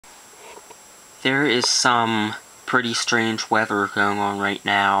There is some pretty strange weather going on right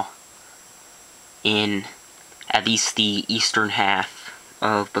now in at least the eastern half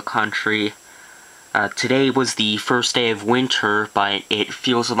of the country. Today was the first day of winter, but it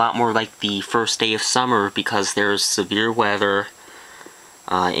feels a lot more like the first day of summer because there's severe weather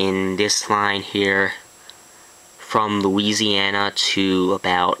in this line here from Louisiana to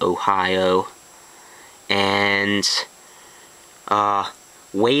about Ohio. And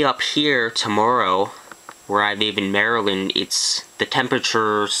way up here tomorrow, where I live in Maryland, the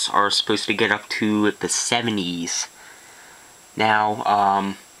temperatures are supposed to get up to the 70s.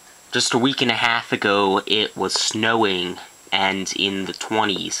 Now, just a week and a half ago, it was snowing and in the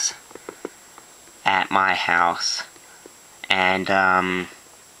 20s at my house. And,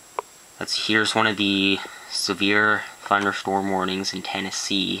 here's one of the severe thunderstorm warnings in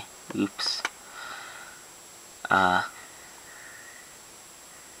Tennessee. Oops.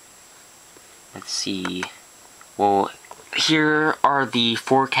 Let's see. Well, here are the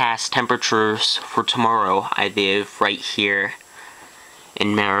forecast temperatures for tomorrow. I live right here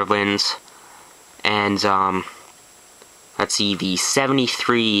in Maryland. And, let's see, the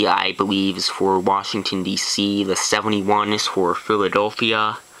 73, I believe, is for Washington, D.C. The 71 is for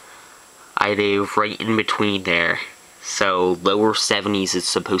Philadelphia. I live right in between there. So, lower 70s is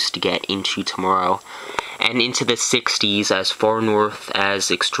supposed to get into tomorrow. And into the 60s as far north as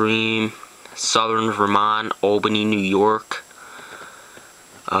extreme southern Vermont, Albany, New York,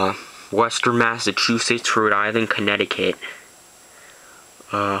 western Massachusetts, Rhode Island, Connecticut.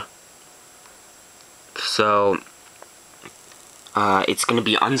 It's going to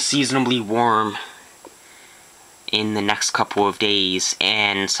be unseasonably warm in the next couple of days,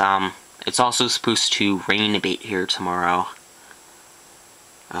 and it's also supposed to rain a bit here tomorrow,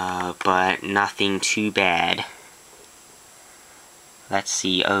 but nothing too bad. Let's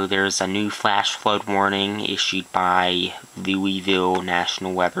see, there's a new flash flood warning issued by Louisville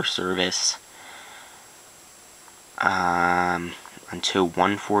National Weather Service until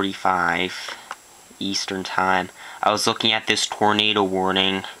 1:45 Eastern Time. I was looking at this tornado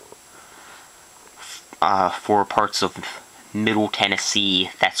warning for parts of Middle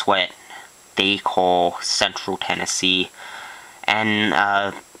Tennessee. That's what they call Central Tennessee. And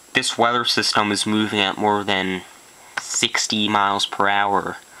this weather system is moving at more than 60 miles per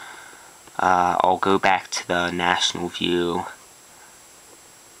hour. I'll go back to the national view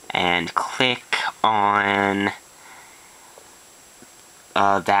and click on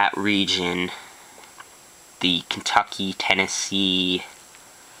that region, the Kentucky, Tennessee,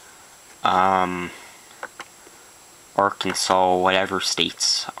 Arkansas, whatever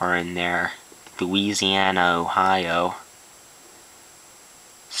states are in there, Louisiana, Ohio.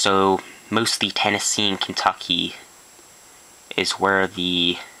 So mostly Tennessee and Kentucky is where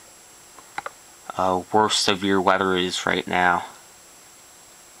the worst severe weather is right now.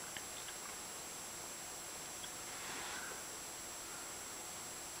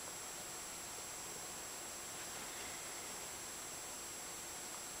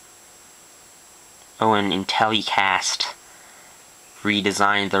 Oh, and IntelliCast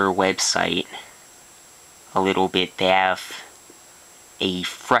redesigned their website a little bit. They have a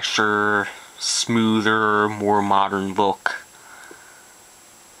fresher, smoother, more modern look.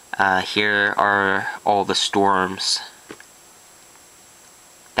 Here are all the storms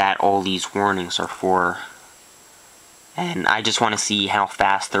that all these warnings are for. And I just want to see how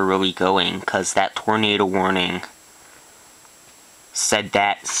fast they're really going, because that tornado warning said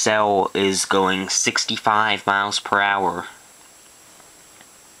that cell is going 65 miles per hour.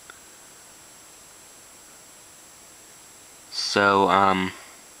 So,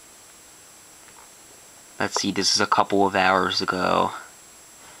 let's see, this is a couple of hours ago.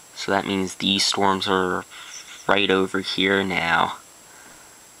 So that means these storms are right over here now.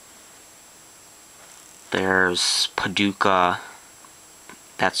 There's Paducah.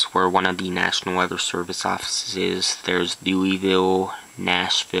 That's where one of the National Weather Service offices is. There's Louisville,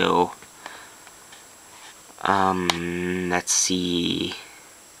 Nashville. Let's see.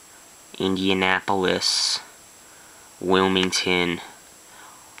 Indianapolis, Wilmington.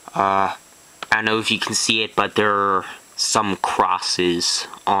 I don't know if you can see it, but there are some crosses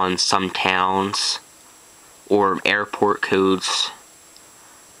on some towns or airport codes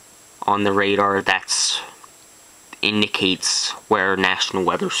on the radar. That's indicates where National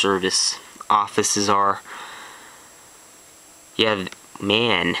Weather Service offices are. Yeah,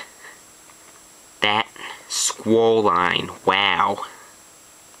 man, that squall line, wow.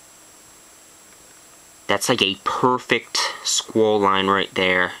 That's like a perfect squall line right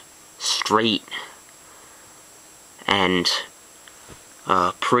there. Straight and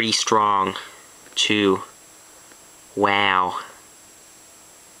pretty strong. too. Wow.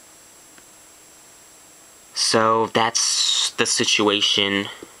 So that's the situation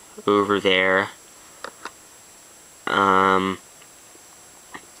over there.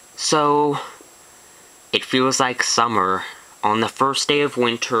 So it feels like summer. On the first day of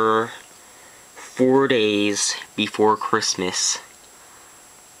winter, 4 days before Christmas.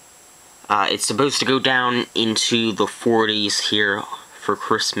 It's supposed to go down into the 40s here for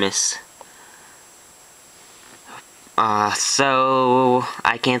Christmas. So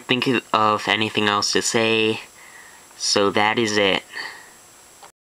I can't think of anything else to say. So that is it.